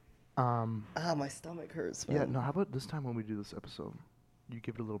My stomach hurts, man. Yeah, no, how about this time when we do this episode, you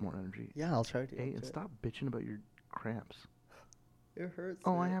give it a little more energy. Yeah, I'll try to. Hey, and stop bitching about your cramps. It hurts.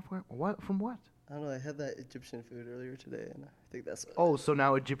 Oh, man. I have what? From what? I don't know. I had that Egyptian food earlier today, and I think that's what. Oh, so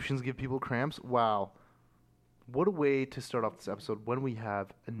now Egyptians give people cramps? Wow. What a way to start off this episode when we have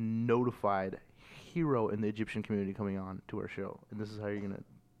a notified hero in the Egyptian community coming on to our show. And this is how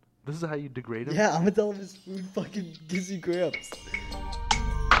you degrade him? Yeah, I'm gonna tell him his food fucking gives you cramps.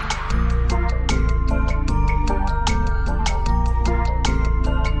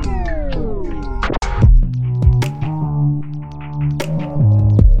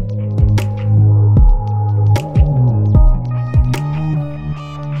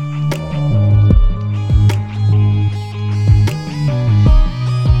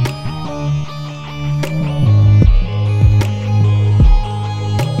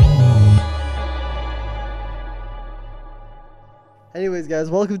 Anyways, guys,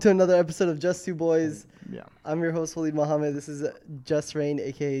 welcome to another episode of Just Two Boys. Yeah. I'm your host, Wahlid Muhammad. This is Just Rain,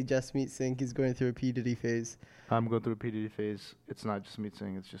 a.k.a. Just Meat Sink. He's going through a P. Diddy phase. I'm going through a P. Diddy phase. It's not just me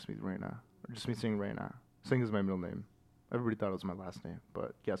singing, it's just me right now. Or just me singing right now. Sing is my middle name. Everybody thought it was my last name,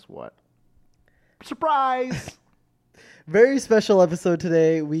 but guess what? Surprise! Very special episode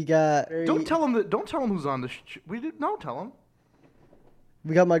today. We got... Don't tell him who's on the tell him.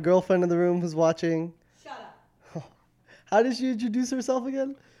 We got my girlfriend in the room who's watching. Shut up. How did she introduce herself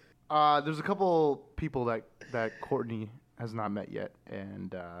again? There's a couple people that Courtney has not met yet,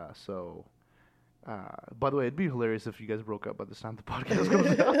 and so. By the way, it'd be hilarious if you guys broke up by this time the podcast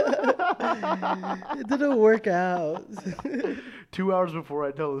comes out. It didn't work out. 2 hours before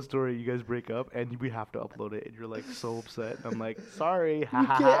I tell the story, you guys break up, and we have to upload it, and you're like so upset. And I'm like, sorry. You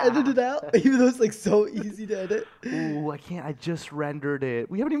can't edit it out, even though it's like so easy to edit. Ooh, I can't. I just rendered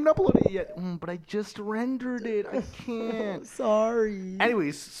it. We haven't even uploaded it yet, but I just rendered it. I can't. Sorry.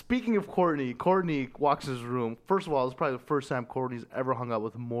 Anyways, speaking of Courtney walks his room. First of all, it's probably the first time Courtney's ever hung out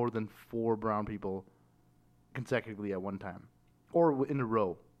with more than 4 brown people consecutively at one time, or in a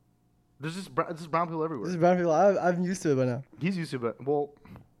row. There's just brown people everywhere. This is brown people. I'm used to it by now. He's used to it, but well,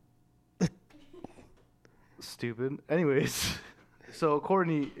 stupid. Anyways, so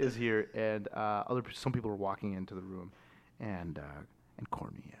Courtney is here, and some people are walking into the room, and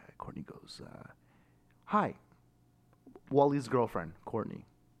Courtney goes, "Hi, Wally's girlfriend, Courtney."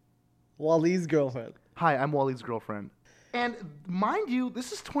 Wally's girlfriend. Hi, I'm Wally's girlfriend. And mind you,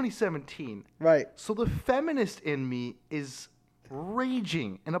 this is 2017. Right. So the feminist in me is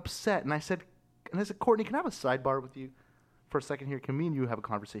raging and upset. And I said, Courtney, can I have a sidebar with you for a second here? Can me and you have a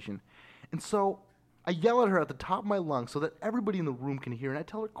conversation? And so I yell at her at the top of my lungs so that everybody in the room can hear. And I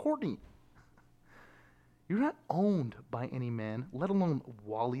tell her, Courtney, you're not owned by any man, let alone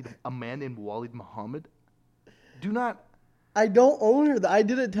a man named Wahlid Muhammad. Do not. I don't own her. I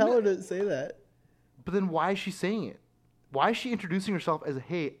didn't tell her to say that. But then why is she saying it? Why is she introducing herself as,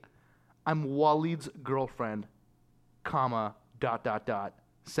 hey, I'm Walid's girlfriend, comma, ...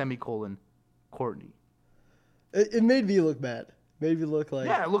 semicolon, Courtney? It made me look bad. Made me look like...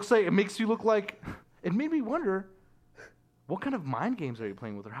 Yeah, it makes you look like... It made me wonder, what kind of mind games are you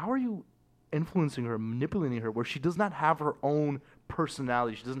playing with her? How are you influencing her, manipulating her, where she does not have her own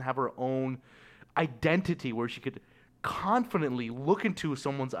personality? She doesn't have her own identity where she could confidently look into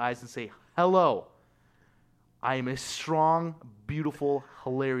someone's eyes and say, hello, I am a strong, beautiful,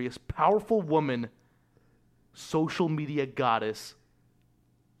 hilarious, powerful woman, social media goddess,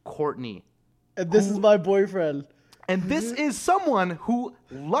 Courtney. And this is my boyfriend. And this is someone who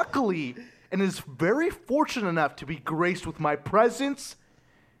luckily and is very fortunate enough to be graced with my presence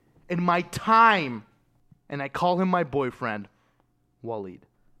and my time. And I call him my boyfriend, Wahlid.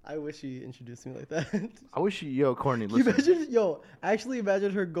 I wish he introduced me like that. I wish Courtney, listen. Actually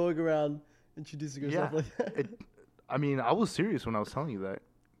imagine her going around introducing herself like that. I mean, I was serious when I was telling you that,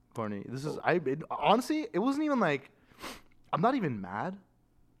 Courtney. Honestly, it wasn't even like, I'm not even mad.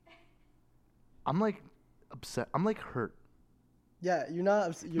 I'm like upset. I'm like hurt. Yeah, you're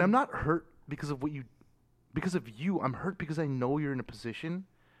not. And I'm not hurt because of you. I'm hurt because I know you're in a position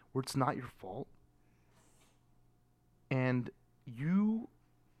where it's not your fault. And you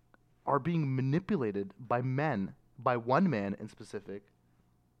are being manipulated by men, by one man in specific.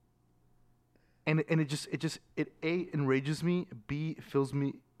 And it A, enrages me, B,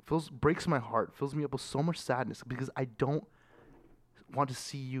 breaks my heart, fills me up with so much sadness because I don't want to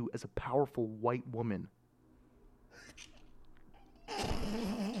see you as a powerful white woman.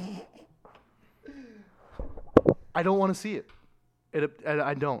 I don't want to see it.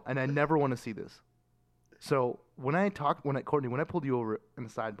 I don't, and I never want to see this. So when I pulled you over in the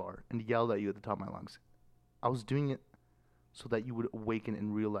sidebar and yelled at you at the top of my lungs, I was doing it so that you would awaken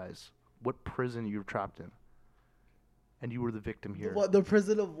and realize what prison you're trapped in. And you were the victim here. What, the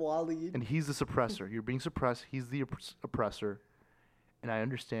prison of wahlid? And he's the suppressor. You're being suppressed. He's the oppressor. And I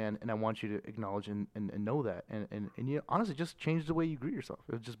understand, and I want you to acknowledge and know that. And you honestly just changed the way you greet yourself.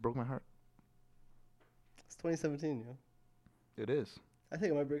 It just broke my heart. It's 2017, yo. It is. I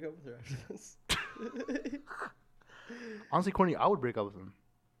think I might break up with her after this. Honestly, Courtney, I would break up with him.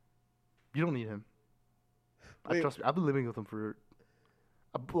 You don't need him. Trust me, I've been living with him for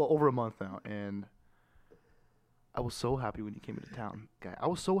over a month now, and I was so happy when you came into town, guy. I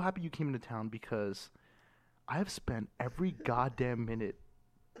was so happy you came into town because I have spent every goddamn minute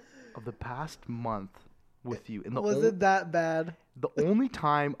of the past month with you. And Was it that bad? The only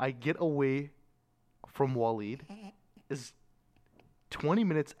time I get away from wahlid is 20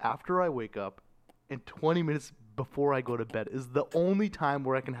 minutes after I wake up and 20 minutes before I go to bed is the only time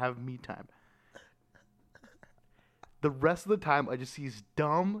where I can have me time. The rest of the time, I just see these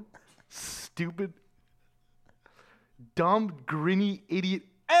dumb, stupid, dumb, grinny idiot.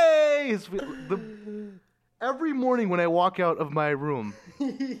 Hey! Every morning when I walk out of my room,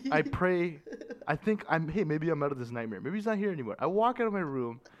 I pray. I think maybe I'm out of this nightmare. Maybe he's not here anymore. I walk out of my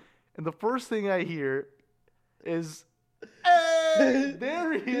room, and the first thing I hear is, hey!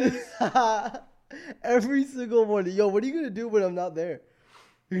 There he is. Every single morning. Yo, what are you going to do when I'm not there?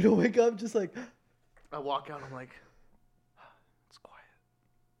 You're going to wake up just like... I walk out, I'm like, it's quiet.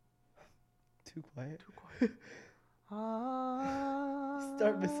 Too quiet? Too quiet.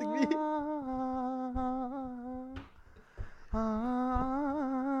 Start missing me?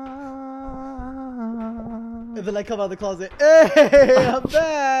 And then I come out of the closet. Hey, I'm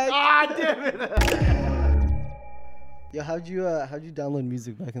back! Ah, damn it! Yo, how'd you download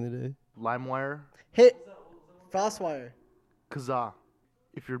music back in the day? LimeWire. Hit FastWire. Kazaa.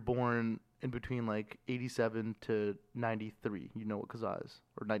 If you're born in between like 87 to 93, you know what Kazaa is.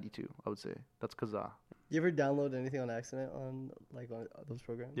 Or 92, I would say. That's Kazaa. You ever download anything on accident on those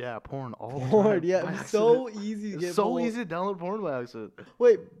programs? Yeah, porn all the time. Porn, yeah. It was so easy to get so porn. easy to download porn by accident.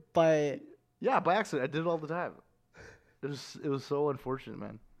 Wait, by... Yeah, by accident. I did it all the time. It was so unfortunate,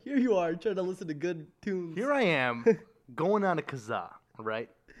 man. Here you are trying to listen to good tunes. Here I am going on a Kazaa, right?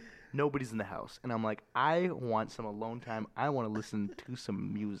 Nobody's in the house. And I'm like, I want some alone time. I want to listen to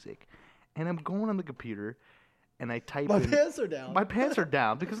some music. And I'm going on the computer and I type My in... pants are down. My pants are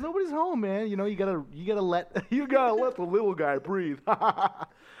down because nobody's home, man. You know, you gotta let the little guy breathe.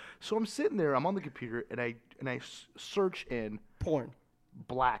 So I'm sitting there, I'm on the computer and I search in porn.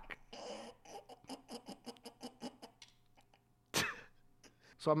 Black.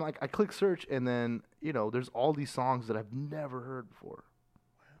 So I'm like, I click search, and then, you know, there's all these songs that I've never heard before.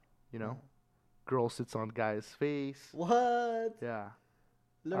 You know? Girl sits on guy's face. What? Yeah.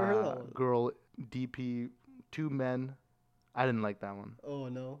 Never heard that one. Girl, DP, two men. I didn't like that one. Oh,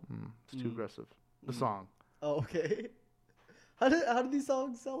 no. It's too aggressive. The song. Oh, okay. How did these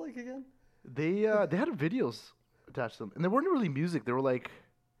songs sound like again? They had videos attached to them. And they weren't really music. They were like...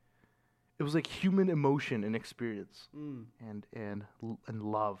 It was like human emotion and experience and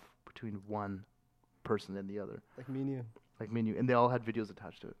love between one person and the other. Like me and you. Like me and you. And they all had videos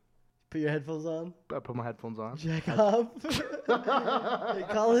attached to it. Put your headphones on. I put my headphones on. Jack off. Hey,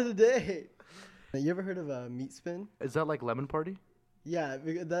 call it a day. You ever heard of Meat Spin? Is that like Lemon Party? Yeah,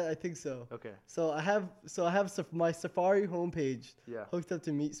 I think so. Okay. So I have my Safari homepage hooked up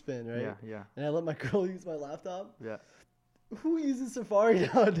to Meat Spin, right? Yeah, yeah. And I let my girl use my laptop. Yeah. Who uses Safari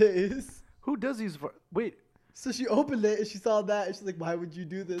nowadays? Who does use... Wait. So she opened it and she saw that and she's like, why would you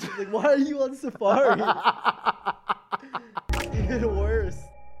do this? She's like, why are you on Safari? Even worse.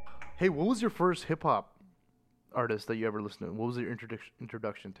 Hey, what was your first hip-hop artist that you ever listened to? What was your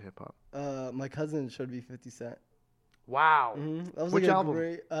introduction to hip-hop? My cousin showed me 50 Cent. Wow. That was Which like album?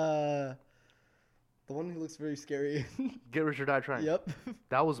 Great, the one who looks very scary. Get Rich or Die Trying. Yep.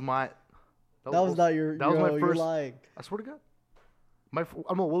 That was my... That was not your... That was my first... You're lying. I swear to God.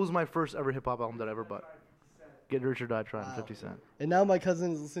 What was my first ever hip hop album that I ever bought? Get Rich or Die Trying, 50 Cent. And now my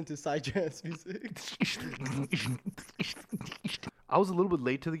cousin's listening to psytrance music. I was a little bit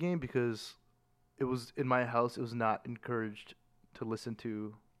late to the game because it was in my house. It was not encouraged to listen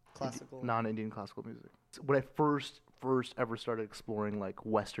to non-Indian classical music. When I first ever started exploring like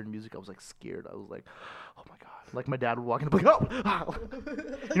Western music, I was like scared. I was like, oh my God. Like my dad would walk in and be like, oh!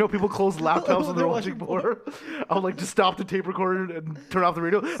 You know, people close laptops when they're watching porn. I would like just stop the tape recorder and turn off the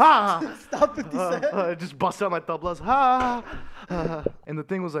radio. Stop 50 Cent. Just bust out my tablas. And the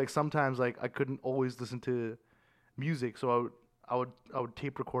thing was like sometimes like I couldn't always listen to music, so I would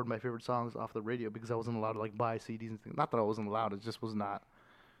tape record my favorite songs off the radio because I wasn't allowed to like buy CDs and things. Not that I wasn't allowed, it just was not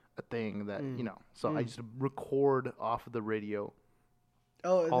a thing that So I used to record off of the radio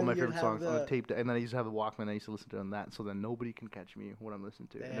all my favorite songs on the tape, and then I used to have the Walkman. I used to listen to it on that, so then nobody can catch me when I'm listening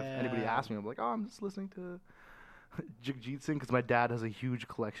to it. And if anybody asks me, I'm like, I'm just listening to Jaegan, because my dad has a huge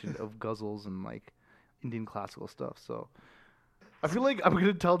collection of ghazals and like Indian classical stuff. So I feel like I'm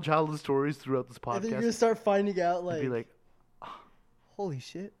gonna tell childhood stories throughout this podcast. And then you're gonna start finding out like, be like, holy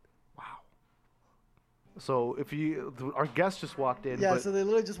shit. So our guest just walked in. Yeah, so they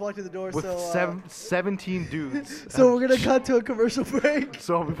literally just walked in the door. With 17 dudes. So we're gonna cut to a commercial break.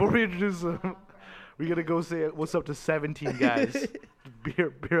 So before we introduce them, we're gonna go say what's up to 17 guys. Be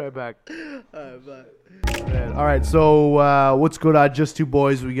right back. Alright, bye. All right, so what's good on Just Two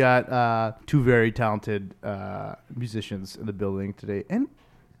Boys? We got two very talented musicians in the building today, and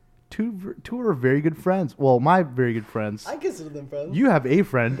two are very good friends. Well, my very good friends. I consider them friends. You have a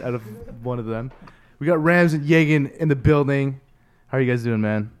friend out of one of them. We got Ramriddlz and Jaegen in the building. How are you guys doing,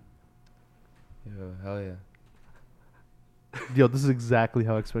 man? Yo, hell yeah. Yo, this is exactly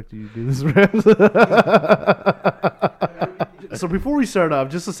how I expected you to do this, Rams. So before we start off,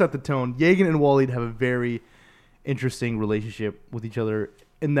 just to set the tone, Jaegan and wahlid have a very interesting relationship with each other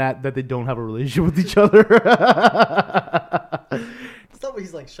in that they don't have a relationship with each other. It's not that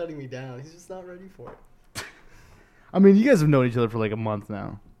he's like shutting me down. He's just not ready for it. I mean, you guys have known each other for like a month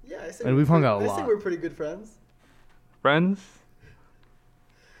now. Yeah, I say and we've hung out a lot. I say we're pretty good friends. Friends?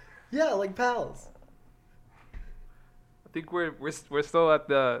 Yeah, like pals. I think we're still at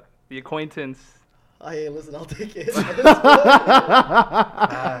the acquaintance. Hey, listen, I'll take it.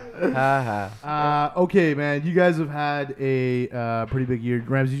 Okay, man. You guys have had a pretty big year.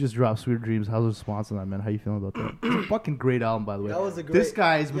 Rams, you just dropped Sweeter Dreams. How's the response on that, man? How you feeling about that? It's a fucking great album, by the way. That was a great... This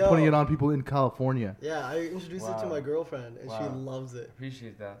guy's been putting it on people in California. Yeah, I introduced it to my girlfriend, and she loves it.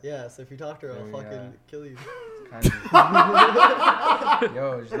 Appreciate that. Yeah, so if you talk to her, I'll fucking kill you.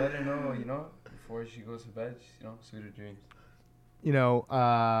 Yo, just let her know, before she goes to bed, sweeter dreams. You know,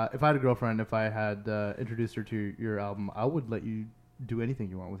 if I had a girlfriend, if I had introduced her to your album, I would let you do anything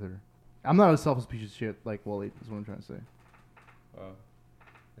you want with her. I'm not a selfish piece of shit like wahlid, is what I'm trying to say. Wow.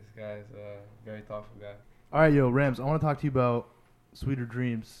 This guy's a very thoughtful guy. All right, yo, Rams, I want to talk to you about Sweeter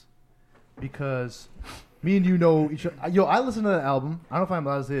Dreams because me and you know each other. Yo, I listened to that album. I don't know if I'm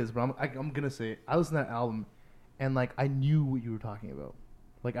allowed to say this, but I'm going to say it. I listened to that album, and, like, I knew what you were talking about.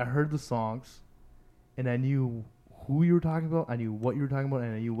 Like, I heard the songs, and I knew who you were talking about, I knew what you were talking about,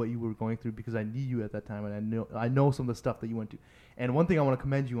 and I knew what you were going through because I knew you at that time, and I know some of the stuff that you went to. And one thing I want to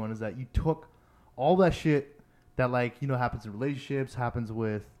commend you on is that you took all that shit that, like, happens in relationships, happens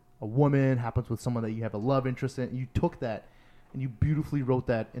with a woman, happens with someone that you have a love interest in. You took that, and you beautifully wrote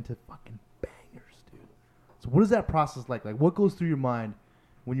that into fucking bangers, dude. So what is that process like? Like, what goes through your mind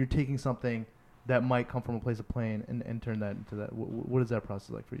when you're taking something that might come from a place of pain and turn that into that? What is that process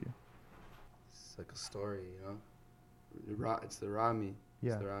like for you? It's like a story, It's the Rami.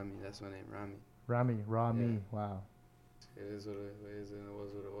 Yeah. It's the Rami. That's my name, Rami. Rami. Yeah. Wow. It is what it is, and it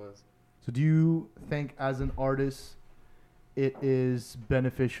was what it was. So do you think as an artist it is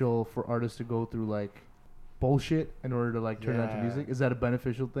beneficial for artists to go through like bullshit in order to like turn it into music? Is that a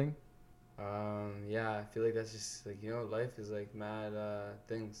beneficial thing? Yeah, I feel like that's just like, life is like mad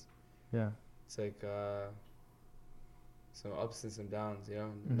things. Yeah. It's like some ups and some downs,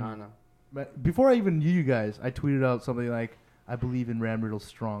 Mm-hmm. Nana. But before I even knew you guys, I tweeted out something like, I believe in Ramriddlz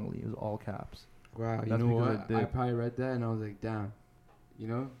strongly. It was all caps. Wow, That's because what? I probably read that and I was like, damn.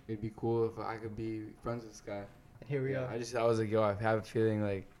 It'd be cool if I could be friends with this guy. Here we are. I was like, yo, I have a feeling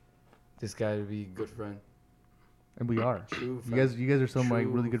like this guy would be a good friend. And we are. True You guys are some like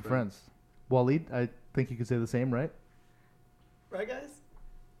really good friends. wahlid, I think you could say the same, right? Right, guys?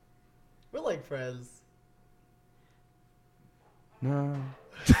 We're like friends. No.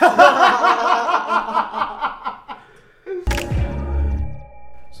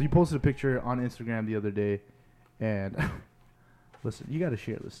 So you posted a picture on Instagram the other day, and listen, you got to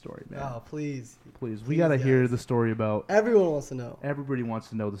share this story, man. Oh, please. Please, we got to hear the story about... Everyone wants to know. Everybody wants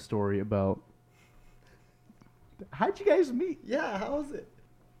to know the story about... How'd you guys meet? Yeah, how was it?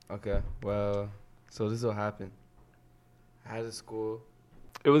 Okay, well, so this is what happened. I had a school.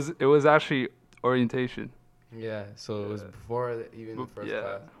 It was actually orientation. Yeah, so it was before even the first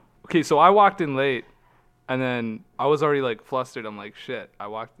class. Okay, so I walked in late, and then I was already like flustered. I'm like, shit, I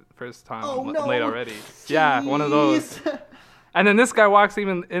walked the first time. I'm late already. Jeez. Yeah, one of those. And then this guy walks he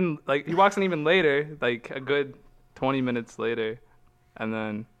walks in even later, like a good 20 minutes later, and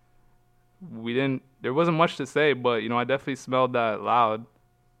then there wasn't much to say, but I definitely smelled that loud,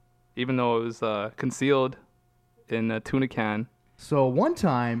 even though it was concealed in a tuna can. So one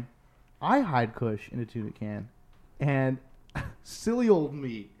time, I hide Kush in a tuna can, and silly old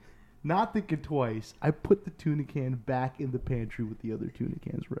me Not thinking twice, I put the tuna can back in the pantry with the other tuna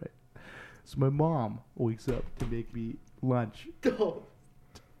cans, right? So my mom wakes up to make me lunch. Don't.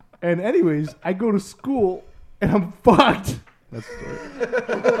 And anyways, I go to school and I'm fucked. That's the story.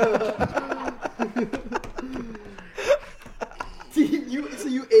 So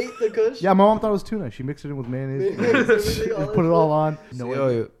you ate the kush? Yeah, my mom thought it was tuna. She mixed it in with mayonnaise. Everything all Put it all on. So, No,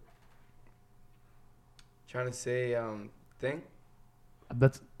 yo, trying to say thing.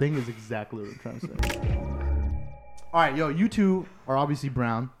 that thing is exactly what I'm trying to say. All right, yo, you two are obviously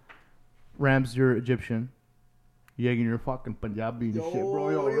brown. Rams, you're Egyptian. Jaegan, you're fucking Punjabi and shit, bro.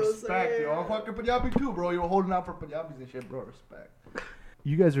 Yo, respect, yo. I'm fucking Punjabi too, bro. You're holding out for Punjabis and shit, bro. Respect.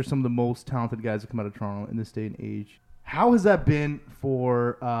 You guys are some of the most talented guys that come out of Toronto in this day and age. How has that been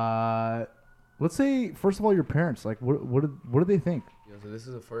for, let's say, first of all, your parents? Like, what do they think? Yo, so this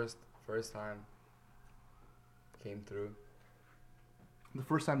is the first time came through. The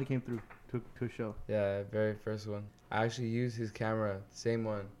first time they came through to a show. Yeah, very first one. I actually used his camera, same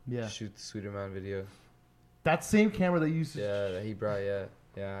one, Yeah. to shoot the Sweeterman video. That same camera that you used to... Yeah, that he brought. Yeah.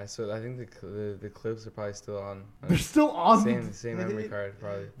 I think the clips are probably still on. They're still on. Same memory card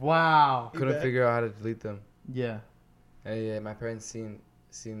probably. Wow. Couldn't figure out how to delete them. Yeah. And yeah, my parents seen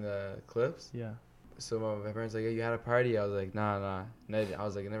the clips. Yeah. So my parents like, hey, you had a party. I was like, nah. I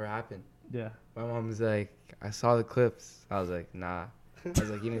was like, it never happened. Yeah. My mom was like, I saw the clips. I was like, nah. I was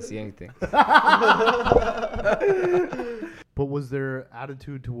like, you didn't see anything. But was their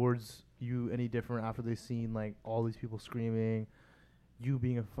attitude towards you any different after they seen like all these people screaming, you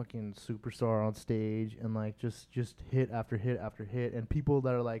being a fucking superstar on stage, and like just hit after hit after hit, and people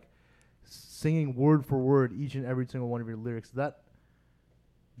that are like singing word for word each and every single one of your lyrics?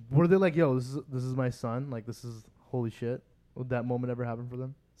 Were they like, yo, this is my son, like this is holy shit? Would that moment ever happen for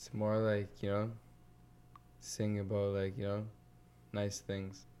them? It's more like, sing about like, nice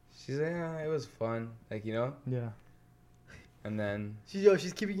things. She's like, yeah, it was fun, like, Yeah. And then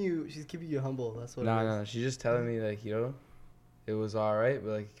She's keeping you humble. That's what. no, she's just telling me like, it was alright,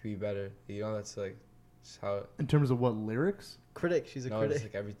 but like it could be better. That's like just how. In terms of what, lyrics? Critic. She's a critic. Just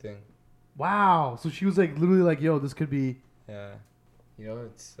like everything. Wow. So she was like literally like, yo, this could be. Yeah,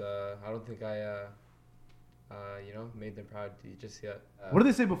 it's I don't think I made them proud just yet. What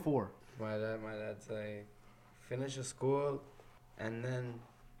did they say before? My dad's like, finish your school, and then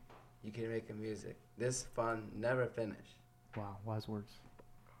you can make a music. This fun never finish. Wow, wise words.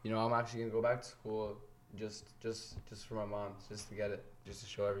 I'm actually gonna go back to school just for my mom, just to get it, just to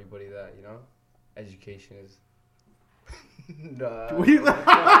show everybody that education is. He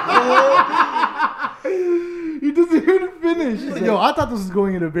doesn't even finish. He's like, yo, I thought this was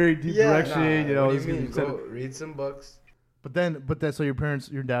going in a very deep direction. What do you mean? Go read some books. But then, so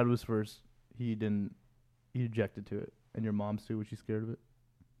your dad was first. He objected to it, and your mom's too. Was she scared of it?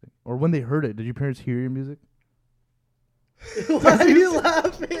 Or when they heard it, did your parents hear your music? Why are you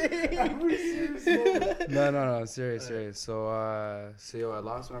laughing? No, serious. So I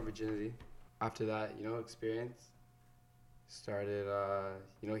lost my virginity. After that, experience, started,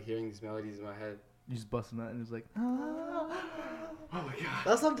 hearing these melodies in my head. You just busting that, and it's like, oh my god.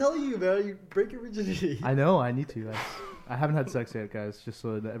 That's what I'm telling you, man. You break your virginity. I know. I need to. I haven't had sex yet, guys. Just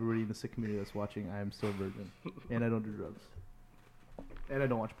so that everybody in the sick community that's watching, I am still a virgin, and I don't do drugs, and I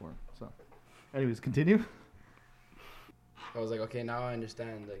don't watch porn. So, anyways, continue. I was like, okay, now I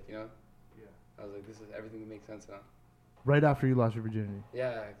understand, like, Yeah. I was like, this is everything makes sense now. Right after you lost your virginity.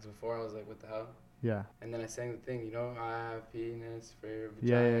 Yeah, because before I was like, what the hell? Yeah. And then I sang the thing, I have penis for your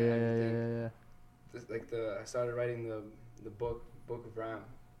vagina. Yeah. Just like I started writing the book of Ram,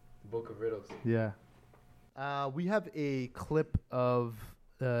 the book of riddles. Yeah. We have a clip of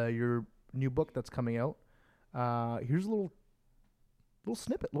your new book that's coming out. Here's a little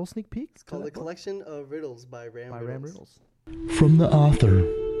snippet, little sneak peek. It's called The Collection of Riddles by Ramriddlz. From the author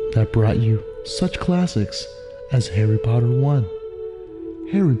that brought you such classics as Harry Potter 1,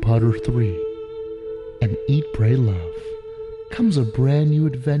 Harry Potter 3, and Eat, Pray, Love, comes a brand new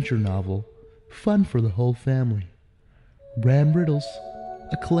adventure novel, fun for the whole family. Ramriddlz,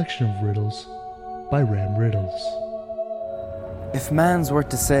 a collection of riddles by Ramriddlz. If mans were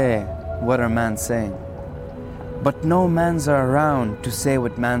to say, what are mans saying? But no mans are around to say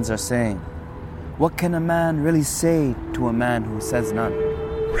what mans are saying. What can a man really say to a man who says none?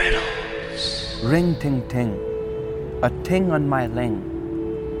 Riddles. Ring ting ting, a ting on my ling.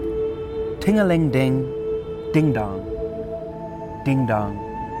 Ting-a-ling ding, ding dong. Ding dong,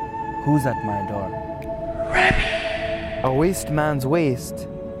 who's at my door? Remy. A waste man's waist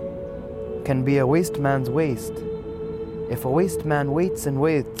can be a waste man's waist if a waste man waits and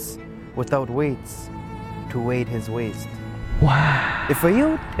waits without weights to weight his waist. Wow. If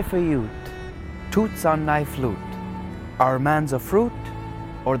a youth, toots on thy flute, are man's a fruit,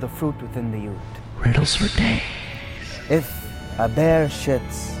 or the fruit within the youth? Riddles for days. If a bear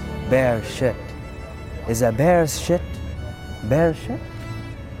shits bear shit, is a bear's shit bear shit?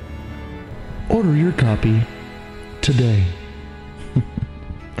 Order your copy today.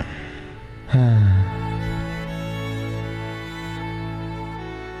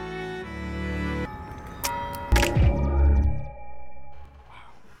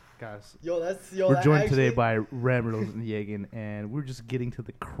 Guys, Yo, we're that joined today actually- by Ramriddlz and Jaegen, and we're just getting to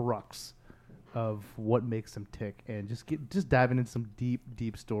the crux of what makes them tick, and just diving into some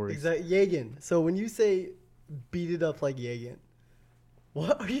deep stories. Exactly, Jaegan. So when you say beat it up like Jaegan,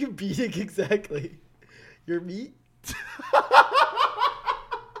 what are you beating exactly? Your meat?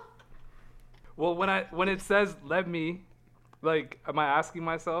 Well, when it says let me, like, am I asking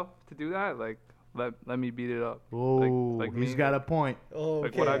myself to do that? Like, let me beat it up. Oh, like he's me? got a point. Oh,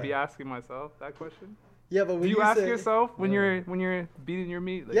 Like, would I be asking myself that question? Yeah, but when Do you ask say, yourself when you're beating your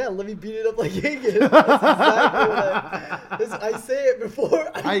meat? Like, Yeah, let me beat it up like Jaegan. That's exactly what I say it before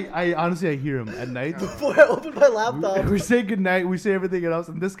I honestly, I hear him at night. before I open my laptop. We say goodnight, we say everything else,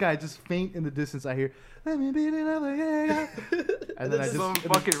 and this guy just faint in the distance. I hear, let me beat it up like Jaegan. And then I some just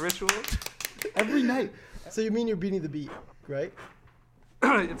fucking ritual. every night. So you mean you're beating the beat, right?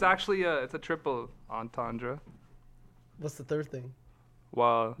 It's actually it's a triple entendre. What's the third thing?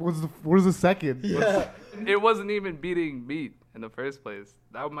 Wow. Where's the second? Yeah. It wasn't even beating meat in the first place.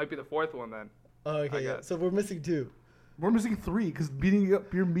 That might be the fourth one then. Oh, okay, yeah. guess. So we're missing two. We're missing 3 because beating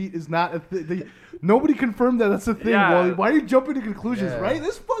up your meat is not a thing. Nobody confirmed that that's a thing. Yeah. Wally. Why are you jumping to conclusions, Yeah. right?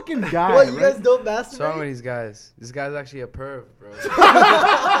 This fucking guy. What, you right? guys don't What's wrong with masturbate? these guys? This guy's actually a perv, bro.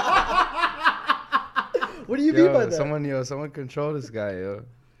 What do you mean by that? Someone control this guy, yo.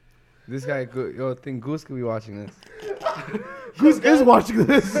 This guy, I think Goose could be watching this. Goose is watching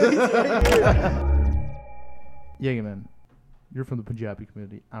this. He's right here. Jaegan, man, you're from the Punjabi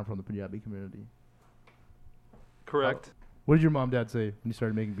community. I'm from the Punjabi community. Correct. What did your mom, dad say when you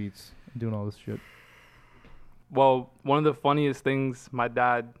started making beats and doing all this shit? Well, one of the funniest things my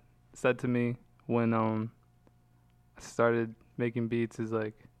dad said to me when I started making beats is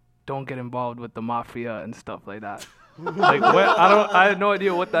like, "Don't get involved with the mafia and stuff like that." Like, what? I had no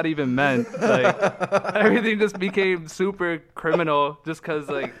idea what that even meant. Like, everything just became super criminal just because,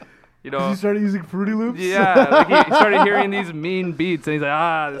 like, you know. You started using Fruity Loops? Yeah, like he started hearing these mean beats, and he's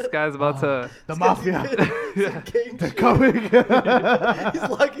like, this guy's about to. The mafia. Game They're shit. coming. He's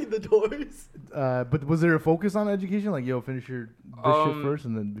locking the doors. But was there a focus on education? Like, yo, finish your this shit first,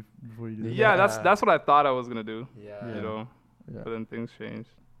 and then before you do that? Yeah, that's what I thought I was gonna do. Yeah. You know, Yeah. but then things changed.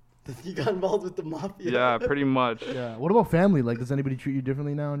 You got involved with the mafia. Yeah, pretty much. Yeah. What about family? Like, does anybody treat you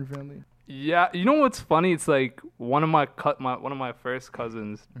differently now in your family? Yeah, you know what's funny? It's like one of my first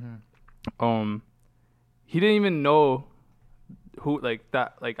cousins. He didn't even know who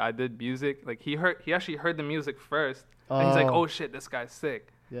I did music. Like he actually heard the music first, and he's like, Oh. "Oh shit, this guy's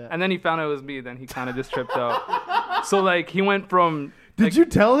sick." Yeah. And then he found out it was me. Then he kind of just tripped out. So like he went from Did you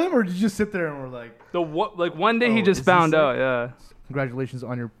tell him, or did you just sit there and were like, one day he Oh, just is found this out. Yeah. congratulations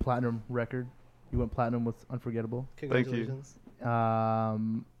on your platinum record? You went platinum with Unforgettable. Congratulations.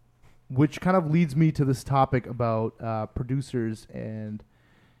 Which kind of leads me to this topic about producers and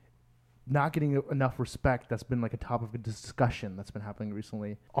not getting enough respect. That's been like a topic of discussion that's been happening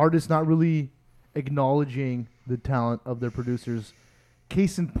recently. Artists not really acknowledging the talent of their producers.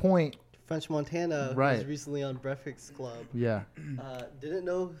 Case in point, French Montana who Right. was recently on Breakfast Club. yeah, Didn't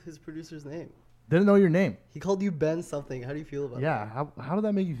know his producer's name. didn't know your name. He called you Ben something. How do you feel about Yeah, how did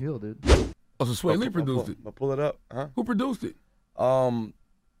that make you feel, dude? Oh, so Sway Lee produced it. I'll pull it up. Huh? Who produced it?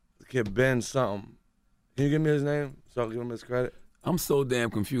 Kid Ben something. Can you give me his name so I can give him his credit? I'm so damn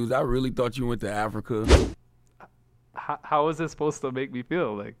confused. I really thought you went to Africa. How is this supposed to make me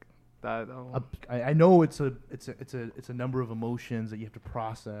feel like that? I know it's a number of emotions that you have to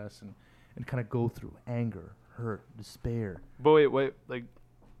process and kind of go through: anger, hurt, despair. But wait, like,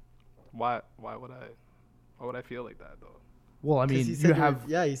 why would I feel like that though? Well, I 'Cause mean, he you said have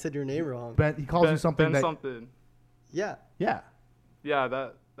you said your name wrong. Ben. He calls you something Ben that. something. Yeah. Yeah. Yeah,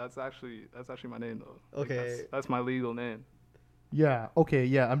 that's actually my name though. Like, Okay. that's my legal name. Yeah. Okay.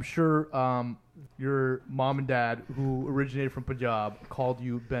 Yeah. I'm sure your mom and dad, who originated from Punjab, called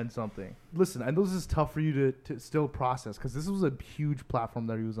you Ben something. Listen, I know this is tough for you to still process because this was a huge platform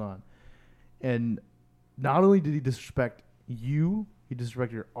that he was on, and not only did he disrespect you, he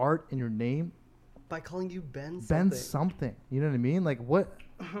disrespected your art and your name. By calling you Ben something. Ben something. You know what I mean? Like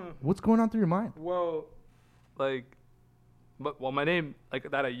what's going on through your mind? Well, like, my name like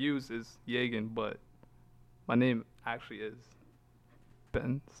that I use is Jaegan, but my name actually is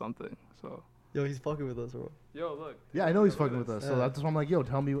Ben something. So. Yo, he's fucking with us, bro. Yo, look. Yeah, I know he's fucking with us. So that's why I'm like, yo,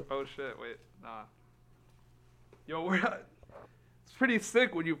 tell me. Oh shit! Wait, nah. Yo, we're not. It's pretty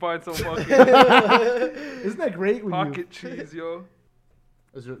sick when you find some fucking Isn't that great? When pocket cheese, yo.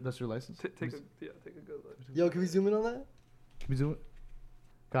 That's your license? Take a good look. Yo, can we zoom in on that? Can we zoom it?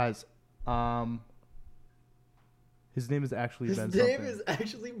 Guys, his name is actually His Ben name something. is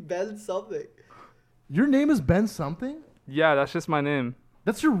actually Ben something. Your name is Ben something? Yeah, that's just my name.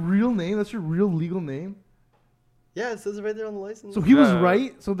 That's your real name? That's your real legal name? Yeah, it says it right there on the license. So he was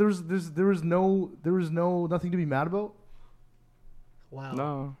right? So there was nothing to be mad about? Wow.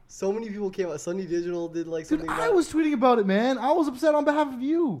 No. So many people came out. Sunny Digital did like Dude, something. I was tweeting about it, man. I was upset on behalf of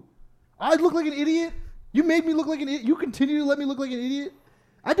you. I look like an idiot. You made me look like an idiot. You continue to let me look like an idiot.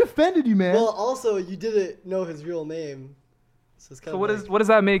 I defended you, man. Well, also you didn't know his real name, so it's kind So of. what does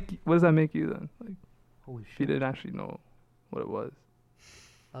that make? What does that make you then? Like, holy if you didn't actually know what it was.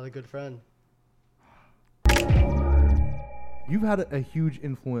 Not a good friend. You've had a huge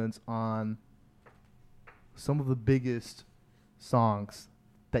influence on some of the biggest songs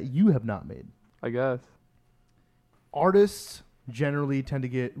that you have not made. I guess. Artists generally tend to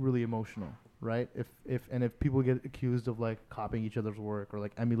get really emotional, right? If people get accused of like copying each other's work or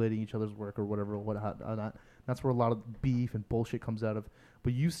like emulating each other's work or whatever, not, that's where a lot of beef and bullshit comes out of.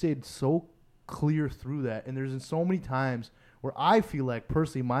 But you stayed so clear through that, and there's so many times where I feel like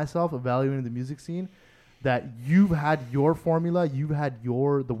personally myself evaluating the music scene that you've had your formula, you've had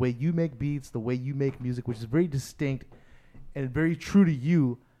the way you make beats, the way you make music, which is very distinct and very true to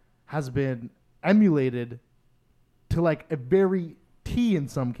you, has been emulated to like a very T in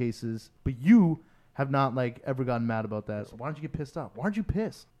some cases, but you have not like ever gotten mad about that. So why don't you get pissed off? Why aren't you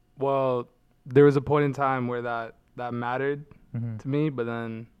pissed? Well, there was a point in time where that mattered to me, but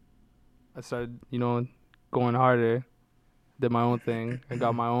then I started, going harder, did my own thing, and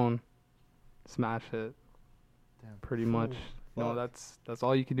got my own smash hit. Damn. Pretty much. That's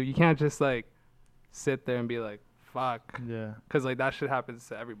all you can do. You can't just like sit there and be like, fuck. Yeah. Because like that shit happens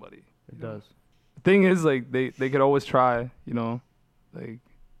to everybody. It does. The thing is, like, they could always try, like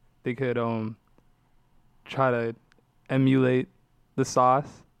they could try to emulate the sauce,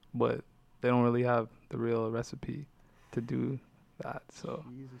 but they don't really have the real recipe to do that. So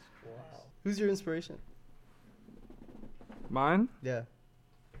Jesus Christ. Who's your inspiration? mine, Yeah.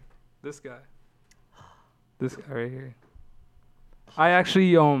 this guy right here. I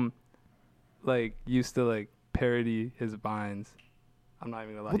actually like used to like parody his vines. I'm not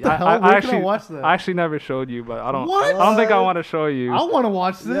even gonna lie. What the hell? Where can I watch that? I actually never showed you, but I don't. What? I don't think I want to show you. I want to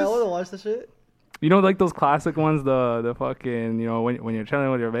watch this. Yeah, I want to watch the shit. You know, like those classic ones, the fucking, when you're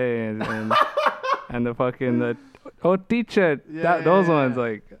chilling with your babe and and the fucking teacher, those ones,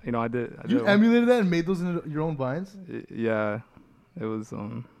 like, I did. You emulated that and made those into your own vines? Yeah, it was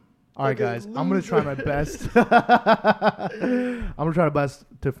All right, guys, I'm gonna try my best. I'm gonna try my best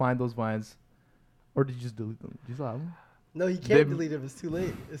to find those vines. Or did you just delete them? Do you still have them? No, you can't delete them. It's too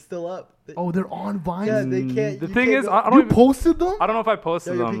late. It's still up. Oh, they're on Vines? Yeah, they can't. The you thing can't is, go- I don't You even, posted them? I don't know if I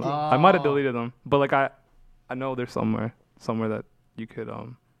posted No, you're them. peeking. I might have deleted them, but like I know they're somewhere that you could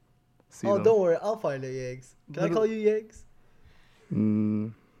see Oh, them. don't worry. I'll find it, Yags. Can I call you Yags?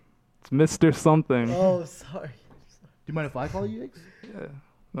 It's Mr. Something. Oh, sorry. Do you mind if I call you Eggs? Yeah.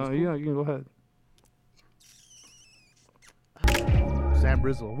 No, you can go ahead. Sam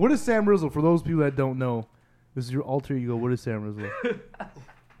Rizzle. What is Sam Rizzle? For those people that don't know, this is your alter ego. What is Sam Rizzle?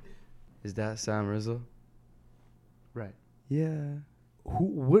 Is that Sam Rizzle? Right. Yeah.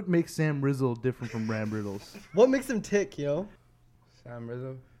 What makes Sam Rizzle different from Ramriddlz? What makes him tick, Sam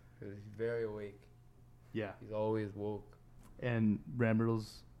Rizzle? He's very awake. Yeah. He's always woke. And Ramriddlz.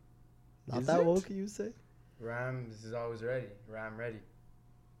 Not Is that it? woke, you say? Rams is always ready. Ram ready.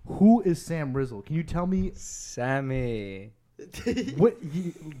 Who is Sam Rizzle? Can you tell me Sammy. what?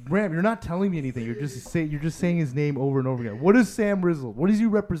 Ram, you're not telling me anything. You're just saying his name over and over again. What is Sam Rizzle? What does he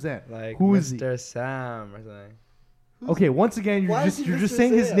represent? Like Who is he? Mr. Sam or something. Okay, once again, Why is he you're just Mr.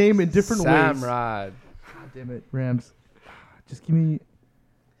 saying his Sam? name in different ways. Samrod. God damn it, Rams. Just give me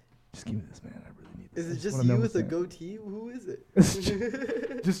this, man. I really need this. Is I it just wanna know you what's with a Sam. goatee? Who is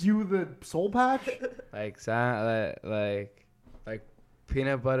it? Just you with the soul patch? Like like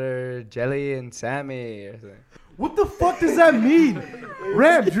peanut butter jelly and Sammy or something. What the fuck does that mean?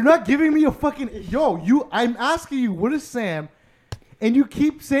 Rams, you're not giving me a fucking... I'm asking you, what is Sam? And you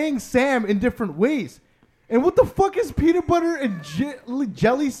keep saying Sam in different ways. And what the fuck is peanut butter and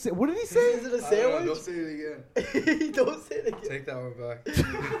jelly? What did he say? Is it a sandwich? Don't say it again. Don't say it again. Take that one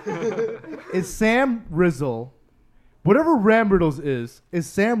back. Is Sam Rizzle, whatever Ramriddlz is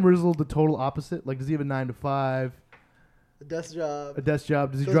Sam Rizzle the total opposite? Like, does he have a 9 to 5? A desk job. A desk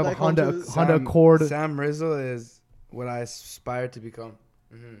job. Does he Goes drive a back home Honda to- Honda Accord? Sam Rizzle is what I aspire to become.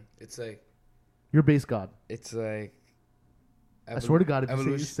 It's like Your base god. I swear to God, if you say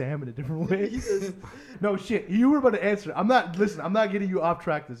evolution. Sam in a different way. He says- No shit. You were about to answer. I'm not getting you off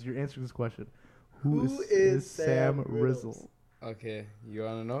track. You're answering this question. Who is Sam Rizzle? Okay, you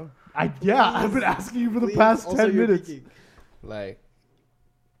wanna know? I've been asking you for the Please, past also 10 you're minutes. peeking. Like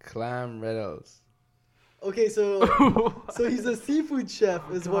Ramriddlz. Okay, so he's a seafood chef,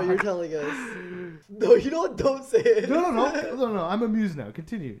 is what you're telling us. No, you know what? Don't say it. No. I'm amused now.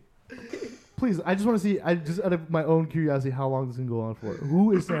 Continue. Please, I just want to see. I just out of my own curiosity, how long this can go on for.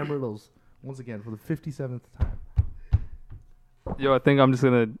 Who is Sam Riddles? Once again, for the 57th time. Yo, I think I'm just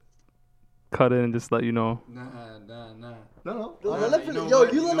gonna cut in and just let you know. Nah. No. Let him finish.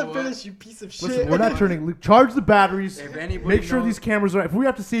 You let him finish, you piece of shit. Listen, we're not turning. Charge the batteries. If anybody Make sure knows- these cameras are. If we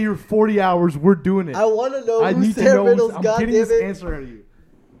have to stay here 40 hours, we're doing it. I want to know I who need to Sam know. Riddles. I'm God getting damn this it. answer out of you.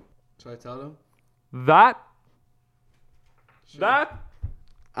 Should I tell them?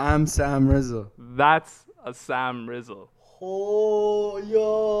 I'm Sam Rizzle. That's a Sam Rizzle. Oh,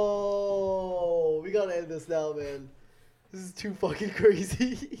 yo, we gotta end this now, man. This is too fucking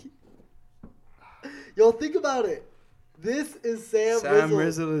crazy. Yo, think about it. This is Sam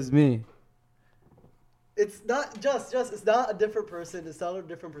Rizzle is me. It's not just. It's not a different person. It's not a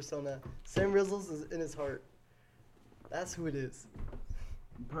different persona. Sam Rizzles is in his heart. That's who it is.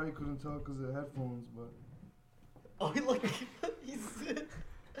 You probably couldn't tell because of the headphones, but. Oh, look,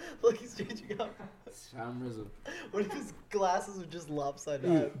 he's changing up. Sam Rizzle. What if his glasses are just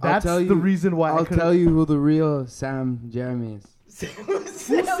lopsided? That's the reason why I'll tell you who the real Sam Jeremy is. Who's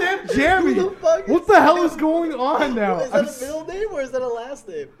Sam Jeremy? Who the fuck What the hell is going on now? Is that a middle name or is that a last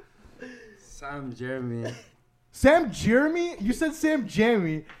name? Sam Jeremy. Sam Jeremy? You said Sam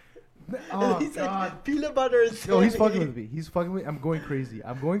Jeremy. Oh, He said God. peanut butter and No, he's Sammy. fucking with me. He's fucking with me. I'm going crazy. You're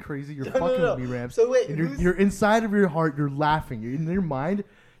No, fucking no. with me, Rams. So wait, And who's- you're inside of your heart. You're laughing. You're in your mind.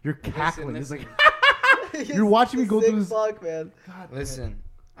 You're cackling. Listen. It's like you're watching me go Sick through this. fuck, man. God, Listen,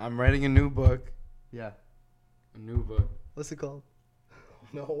 I'm writing a new book. Yeah. A new book. What's it called?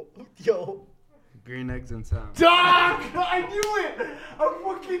 No. Yo. Green Eggs and Sam. Doc! I knew it! I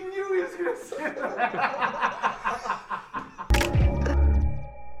fucking knew he was gonna say that.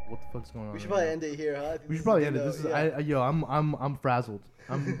 What the fuck's going on? We should right probably now? end it here, huh? I think We this should probably is end it. good This is though, yeah. I'm frazzled.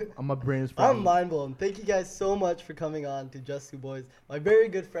 My brain is frazzled. I'm mind blown. Thank you guys so much for coming on to Just Two Boys. My very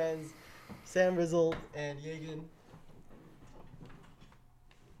good friends, Sam Rizzle and Jaegan.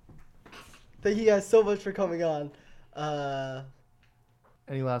 Thank you guys so much for coming on.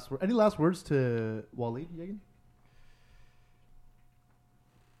 Any last words to wahlid, Jaegan?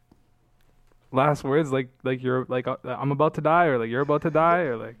 Last words, like you're like I'm about to die, or like you're about to die,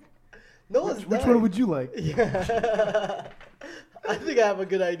 or like. No one's Which dying. one would you like? Yeah. I think I have a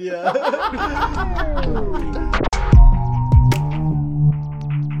good idea.